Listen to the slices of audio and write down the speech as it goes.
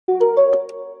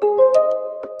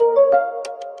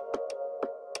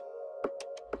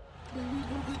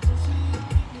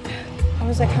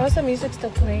was like, how is the music still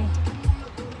playing?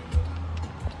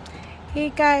 Hey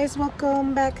guys,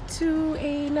 welcome back to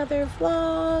another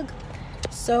vlog.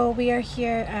 So we are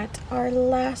here at our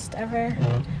last ever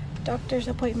doctor's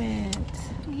appointment.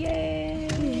 Yay!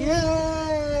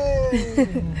 Yay!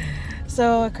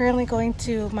 So currently going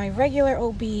to my regular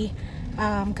OB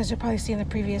because you'll probably see in the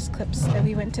previous clips that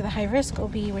we went to the high risk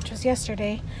OB, which was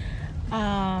yesterday. We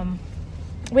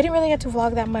didn't really get to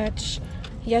vlog that much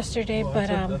yesterday, but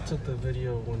I took the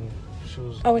video when she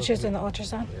was. Oh, when she was in the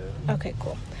ultrasound. Yeah. Okay,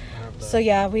 cool. So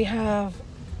yeah, we have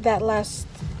that last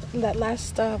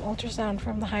ultrasound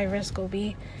from the high risk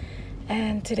OB,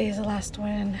 and today's the last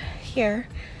one here.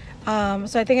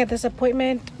 So I think at this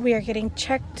appointment we are getting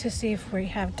checked to see if we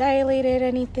have dilated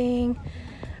anything.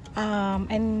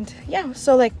 And yeah,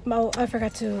 so like I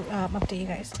forgot to update you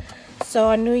guys. So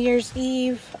on New Year's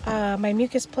Eve, my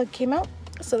mucus plug came out,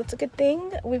 so that's a good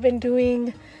thing. We've been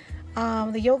doing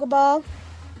the yoga ball,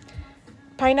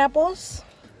 pineapples,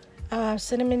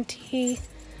 cinnamon tea.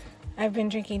 I've been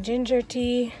drinking ginger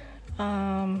tea.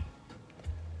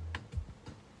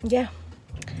 Yeah,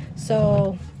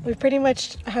 so we pretty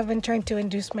much have been trying to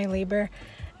induce my labor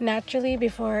naturally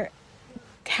before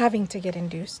having to get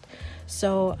induced.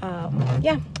 So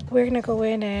yeah, we're gonna go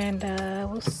in and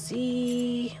we'll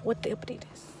see what the update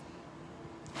is.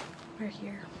 We're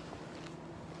here,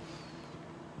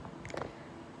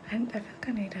 and I feel like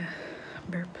I need a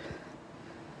burp.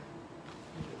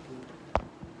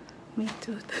 Me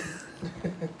too.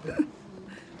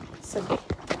 So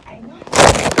I know.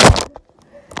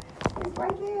 It's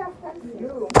right there after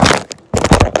you.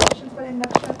 Questions for the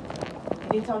induction?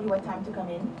 Did they tell you what time to come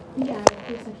in? yeah,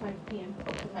 it's at 5 p.m.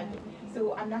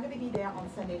 So I'm not going to be there on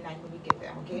Sunday night when you get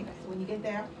there, okay? So when you get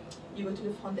there, you go to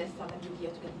the front desk, tell them you're here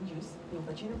to get induced. They'll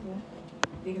put you in a room.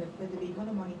 They're going to put the baby on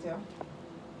the monitor,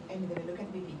 and you're going to look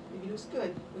at the baby. The baby looks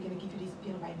good. We're going to give you this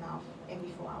pill by mouth every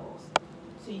 4 hours.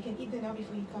 So you can eat dinner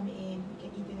before you come in. You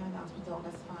can eat dinner in the hospital.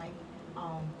 That's fine.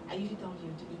 I usually tell you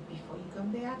to eat before you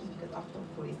come there, just because after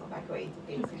food is not that great.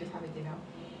 Okay, so just have a dinner,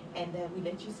 and then we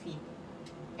let you sleep.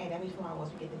 And every 4 hours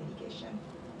we get the medication.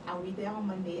 I'll be there on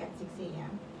Monday at 6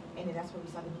 a.m. and then that's when we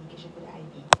start the medication for the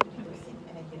IV, the dosing,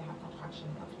 and then you're gonna have contraction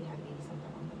after we have the baby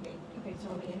sometime on Monday. Okay, so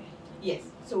Okay. Yes.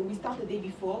 So we start the day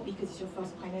before because it's your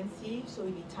first pregnancy, so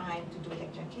we need time to do it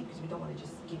like gently because we don't want to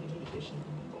just give you medication to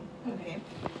people. Okay.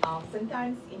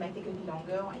 Sometimes it might take a bit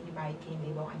longer and you might be in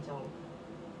labor until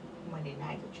Monday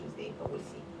night or Tuesday, but we'll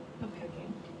see. okay. Okay.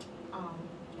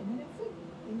 And then that's it.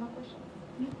 Any more questions?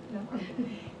 No. Okay.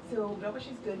 So blood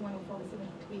pressure is good.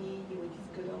 104/73. Your weight is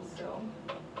good also.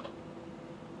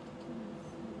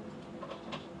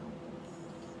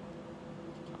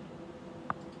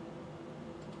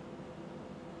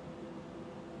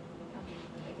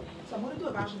 So I'm going to do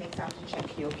a version exam to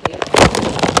check you, okay?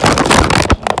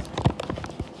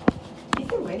 Is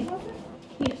it ready, was it?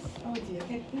 Yes. Oh dear.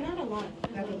 Okay. Not a lot.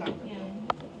 Not a lot. Yeah.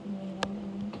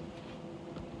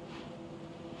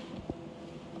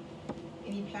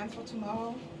 Any plans for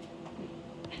tomorrow?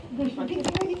 We're getting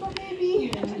ready for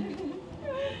baby. Yeah,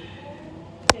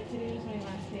 today was my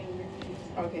last day of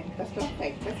work. Okay, that's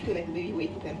perfect. That's good. Like the baby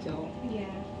waited until. Yeah.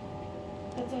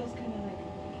 That's why I was kind of like,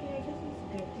 okay, I guess it's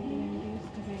good to get induced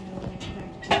because I know like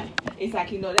exactly.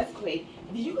 Exactly. No, that's great.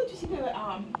 Did you go to see the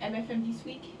MFM this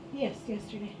week? Yes,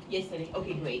 yesterday. Yesterday.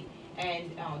 Okay, great.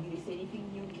 And did they say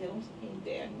anything new, Gills, in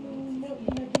there? Nope,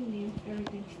 nothing new.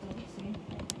 Everything's still the same.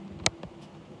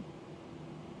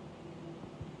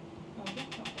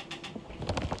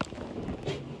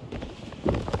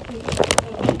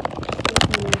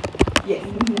 Yes.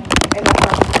 And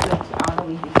that's how I'm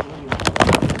going to see you.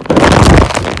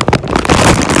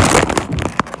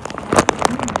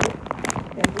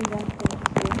 Then we went to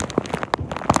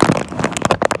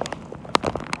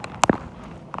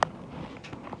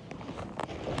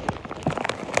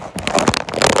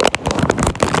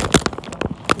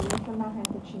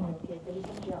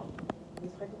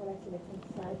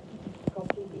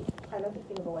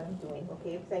what I'm doing,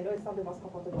 okay? Because I know it's not the most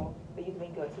comfortable, but you're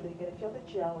doing good. So you're going to feel the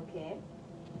gel, okay?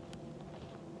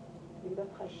 A little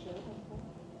pressure.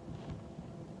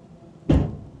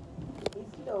 Be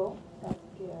slow. That's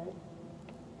good.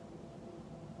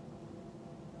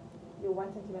 You're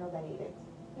 1 centimeter dilated.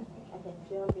 Okay. I can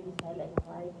feel the baby's head like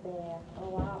right there. Oh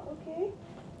wow, okay.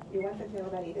 You're 1 centimeter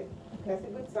dilated. That's a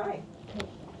good sign.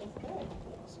 That's good.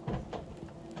 So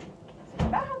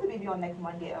I have the baby on next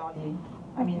Monday early.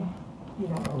 I mean, you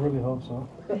know. I really hope so.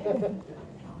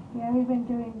 Yeah, we've been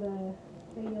doing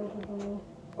the yoga bowl.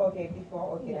 Okay,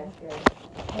 before, okay, Yeah. that's good.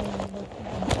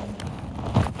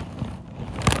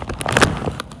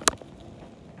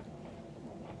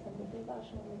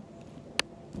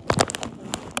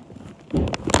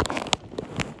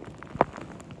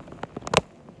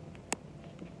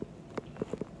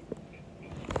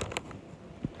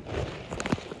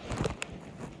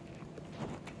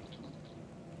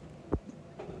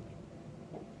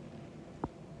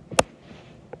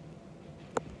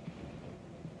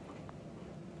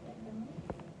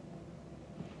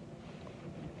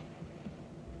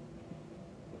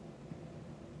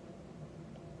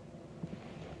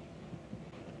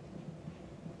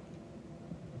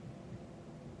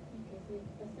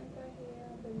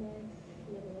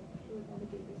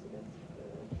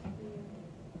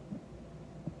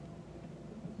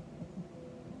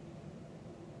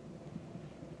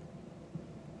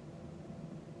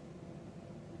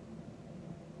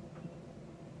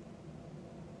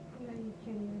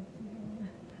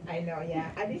 I know,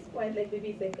 yeah. At this point, like maybe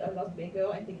it's like a lot bigger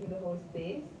and taking the whole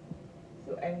space.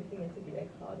 So everything has to be like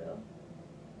harder.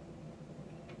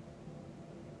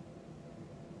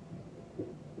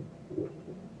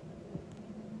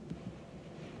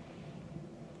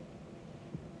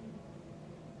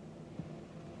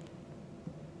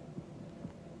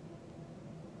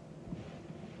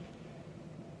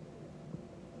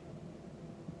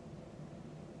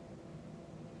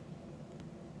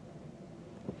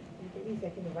 Maybe it's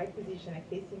like in the right position, like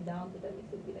facing down, but that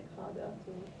makes it a bit like harder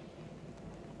to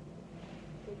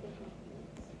take the heartbeat.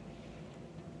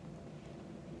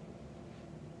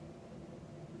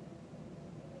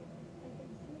 I can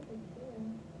see it right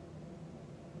here.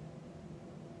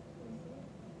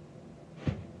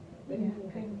 Can you see?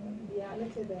 Yeah, kind of. Yeah,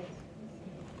 let's say that.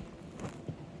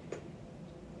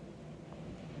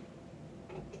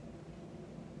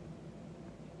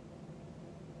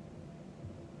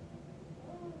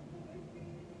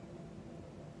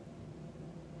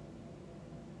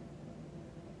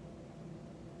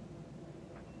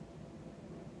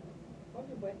 Hold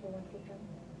your breath for 1 second.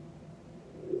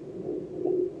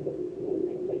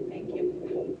 Thank you.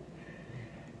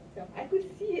 So I could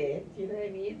see it, you know what I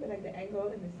mean? But like the angle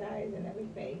and the size and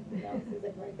everything, you know, so it's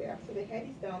like right there. So the head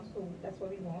is down, so that's what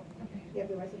we want. Okay. You have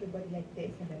the rest of the body like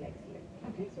this and the legs here.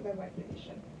 Okay. So the right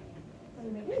position.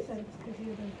 That makes sense because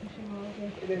you've been pushing all of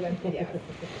it. Yeah.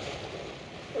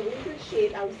 So we're in good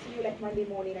shape. I'll see you like Monday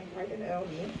morning, like bright and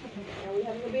early. Okay. And we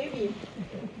have a baby.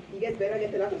 You guys better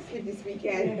get a lot of sleep this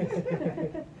weekend.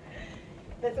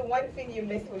 That's the one thing you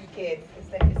miss with kids.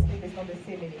 It's like the sleep is not the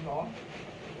same anymore.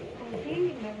 Well,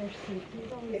 he never sleeps.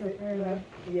 He's always Is up it early. rough?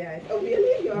 Yes. Oh,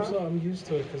 really? You are? I'm used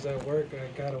to it because at work I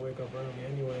gotta wake up early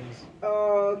anyways.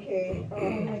 Oh, okay. Oh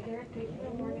my God, taking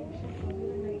the morning shift will be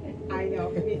the night. I know.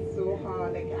 For me, it's so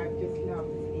hard. Like, I just love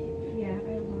sleep. Yeah,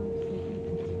 I love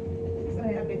sleeping. So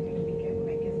I've been doing the weekend when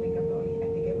my kids wake up early. I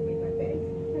think I will make my bed.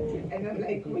 And I'm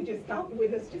like, we just stop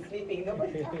with us just sleeping.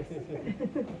 Nobody talks.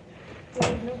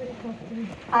 There's nobody talks to me.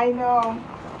 I know.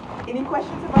 Any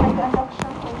questions about like the induction or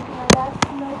anything like that?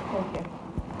 No. Okay.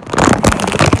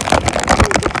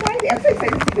 I'm so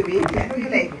excited to see the baby. I know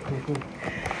you're like,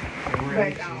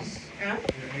 but huh?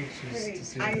 You're anxious to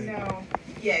see the I baby. know.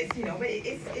 Yes, you know, but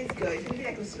it's good. It's gonna be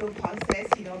like a slow process,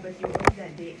 you know, but you're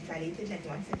already dilated like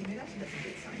 1 centimeter, so that's a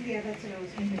good sign. Yeah, that's what I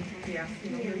was thinking. Yeah, you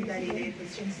know, really dilated, the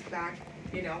strength back,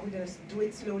 you know, we're gonna do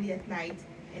it slowly at night,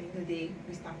 and in the day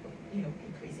we start, you know,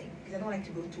 increasing. Because I don't like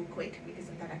to go too quick because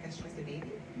sometimes I can stress the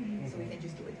baby, so we can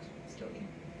just do it slowly.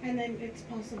 And then it's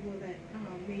possible that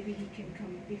maybe he can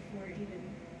come before even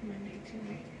Monday too,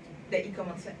 right? That you come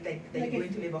on, like Like you go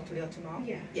if- into labor today or tomorrow?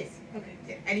 Yeah. Yes. Okay.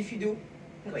 Yeah. And if you do,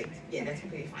 That's great. fine. Yeah, that's Okay.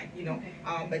 completely fine, you know.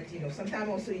 Okay. But you know, sometimes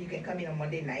also you can come in on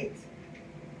Monday night.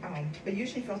 But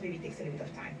usually first baby takes a little bit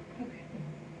of time. Okay.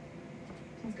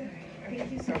 Sounds good.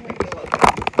 Thank you so Okay, much. you're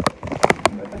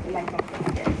welcome. Like,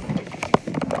 yes.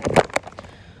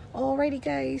 Alrighty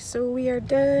guys, so we are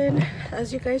done.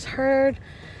 As you guys heard,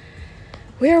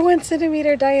 we are 1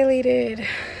 centimeter dilated.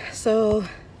 So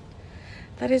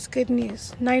that is good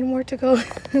news. 9 more to go.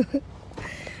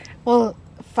 Well,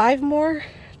 5 more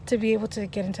to be able to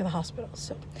get into the hospital.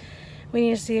 So we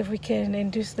need to see if we can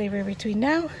induce labor between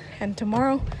now and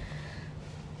tomorrow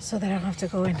so that I don't have to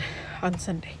go in on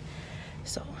Sunday.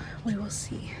 So we will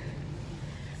see.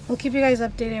 We'll keep you guys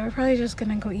updated. We're probably just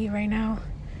gonna go eat right now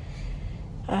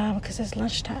because it's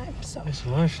lunchtime. So It's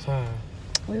lunchtime.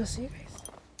 we'll see you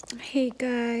guys. Hey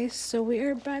guys, so we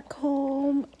are back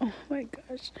home. Oh my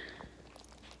gosh.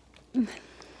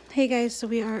 Hey guys, so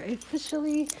we are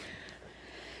officially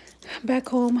back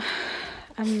home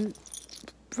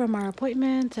from our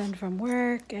appointment and from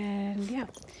work, and yeah,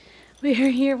 we are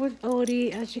here with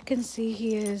Odie. As you can see,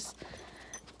 he is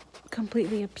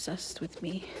completely obsessed with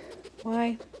me.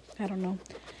 Why? I don't know.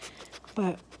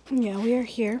 But yeah, we are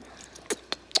here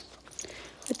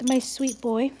with my sweet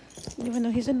boy, even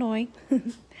though he's annoying.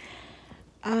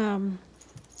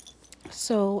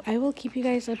 So I will keep you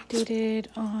guys updated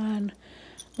on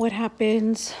what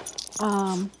happens.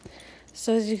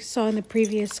 So as you saw in the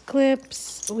previous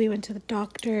clips, we went to the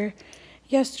doctor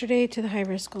yesterday, to the high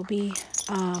risk OB,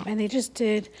 and they just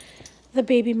did the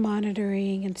baby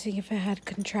monitoring and seeing if it had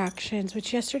contractions,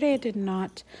 which yesterday it did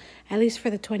not, at least for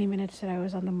the 20 minutes that I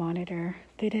was on the monitor.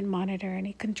 They didn't monitor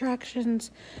any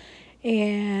contractions,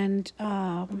 and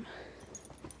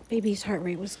baby's heart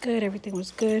rate was good, everything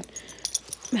was good.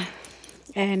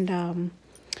 And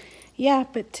yeah,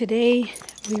 but today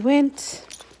we went,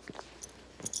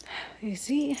 you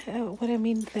see what I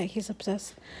mean, that he's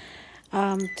obsessed.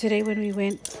 Today when we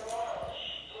went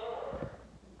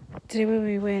today when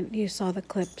we went, you saw the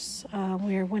clips.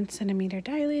 We are 1 centimeter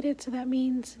dilated, so that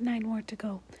means 9 more to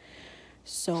go.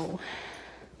 So,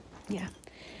 yeah.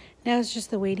 Now it's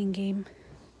just the waiting game.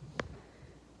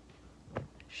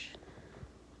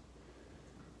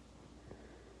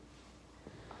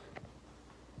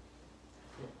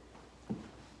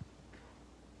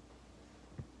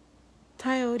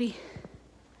 Hi, Odie.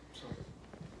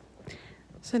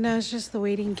 So now it's just the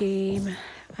waiting game.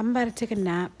 I'm about to take a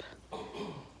nap.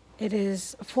 It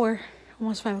is 4,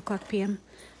 almost 5 o'clock p.m.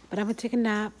 But I'm going to take a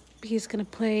nap. He's going to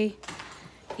play.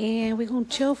 And we're going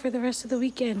to chill for the rest of the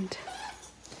weekend.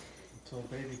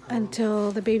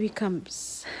 Until the baby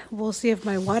comes. We'll see if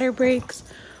my water breaks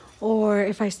or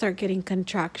if I start getting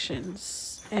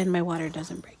contractions and my water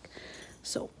doesn't break.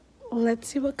 So let's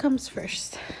see what comes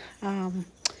first.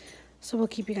 So we'll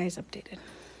keep you guys updated.